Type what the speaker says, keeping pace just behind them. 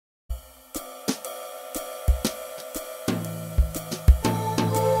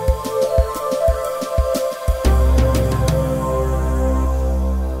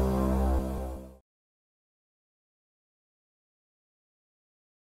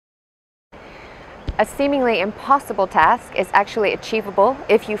a seemingly impossible task is actually achievable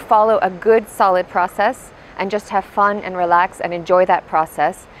if you follow a good, solid process and just have fun and relax and enjoy that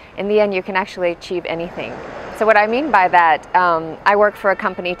process. In the end, you can actually achieve anything. So what I mean by that, I work for a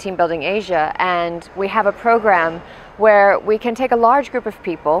company, Team Building Asia, and we have a program where we can take a large group of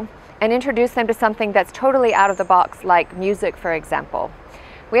people and introduce them to something that's totally out of the box, like music, for example.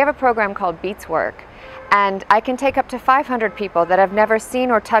 We have a program called Beatswork, and I can take up to 500 people that have never seen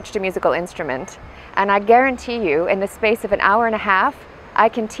or touched a musical instrument, and I guarantee you, in the space of an hour and a half, I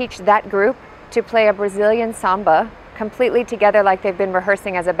can teach that group to play a Brazilian samba completely together like they've been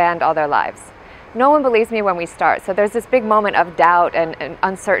rehearsing as a band all their lives. No one believes me when we start, so there's this big moment of doubt and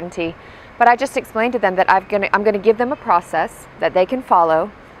uncertainty, but I just explained to them that I'm going to give them a process that they can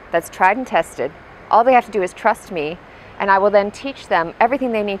follow, that's tried and tested. All they have to do is trust me, and I will then teach them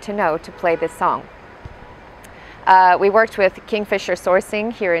everything they need to know to play this song. We worked with Kingfisher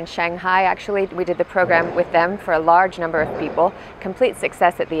Sourcing here in Shanghai. Actually, we did the program with them for a large number of people, complete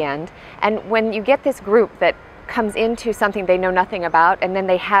success at the end. And when you get this group that comes into something they know nothing about, and then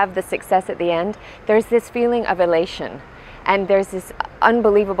they have the success at the end, there's this feeling of elation. And there's this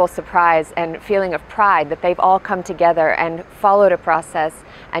unbelievable surprise and feeling of pride that they've all come together and followed a process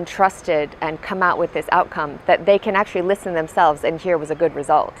and trusted and come out with this outcome that they can actually listen themselves and hear was a good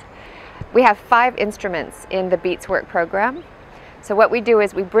result. We have 5 instruments in the Beatswork program. So what we do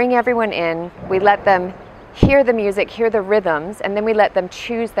is we bring everyone in, we let them hear the music, hear the rhythms, and then we let them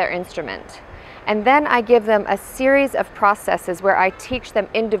choose their instrument. And then I give them a series of processes where I teach them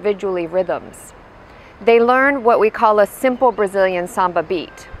individually rhythms. They learn what we call a simple Brazilian samba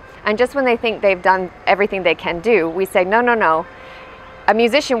beat. And just when they think they've done everything they can do, we say, no, no, no. A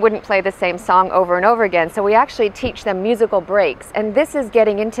musician wouldn't play the same song over and over again, so we actually teach them musical breaks. And this is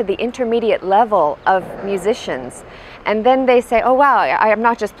getting into the intermediate level of musicians. And then they say, oh wow, I'm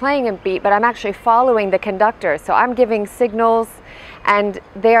not just playing a beat, but I'm actually following the conductor. So I'm giving signals, and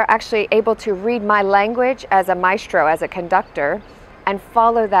they're actually able to read my language as a maestro, as a conductor, and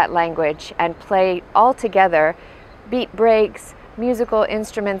follow that language and play all together, beat breaks, musical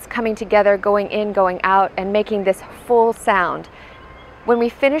instruments coming together, going in, going out, and making this full sound. When we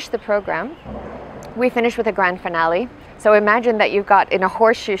finish the program, we finish with a grand finale. So imagine that you've got, in a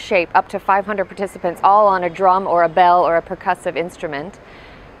horseshoe shape, up to 500 participants all on a drum or a bell or a percussive instrument.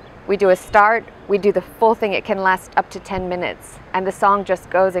 We do a start, we do the full thing. It can last up to 10 minutes, and the song just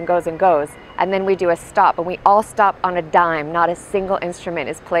goes and goes and goes. And then we do a stop, and we all stop on a dime. Not a single instrument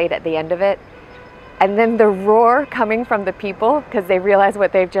is played at the end of it. And then the roar coming from the people, because they realize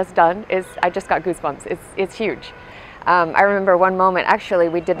what they've just done, is, I just got goosebumps. It's huge. I remember one moment, actually,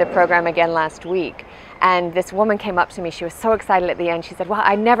 we did the program again last week, and this woman came up to me. She was so excited at the end. She said, well,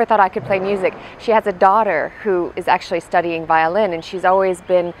 I never thought I could play music. She has a daughter who is actually studying violin, and she's always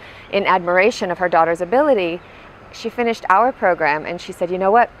been in admiration of her daughter's ability. She finished our program, and she said, you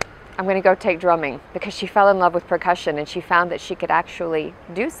know what? I'm going to go take drumming, because she fell in love with percussion, and she found that she could actually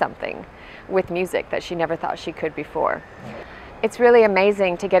do something with music that she never thought she could before. It's really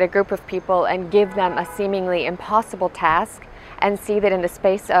amazing to get a group of people and give them a seemingly impossible task and see that in the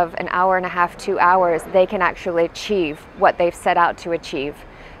space of an hour and a half, 2 hours, they can actually achieve what they've set out to achieve,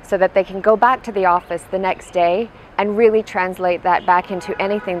 so that they can go back to the office the next day and really translate that back into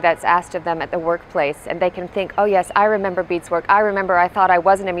anything that's asked of them at the workplace. And they can think, oh yes, I remember Beatswork. I remember I thought I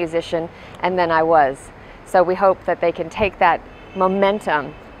wasn't a musician, and then I was. So we hope that they can take that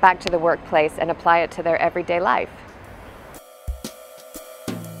momentum back to the workplace and apply it to their everyday life.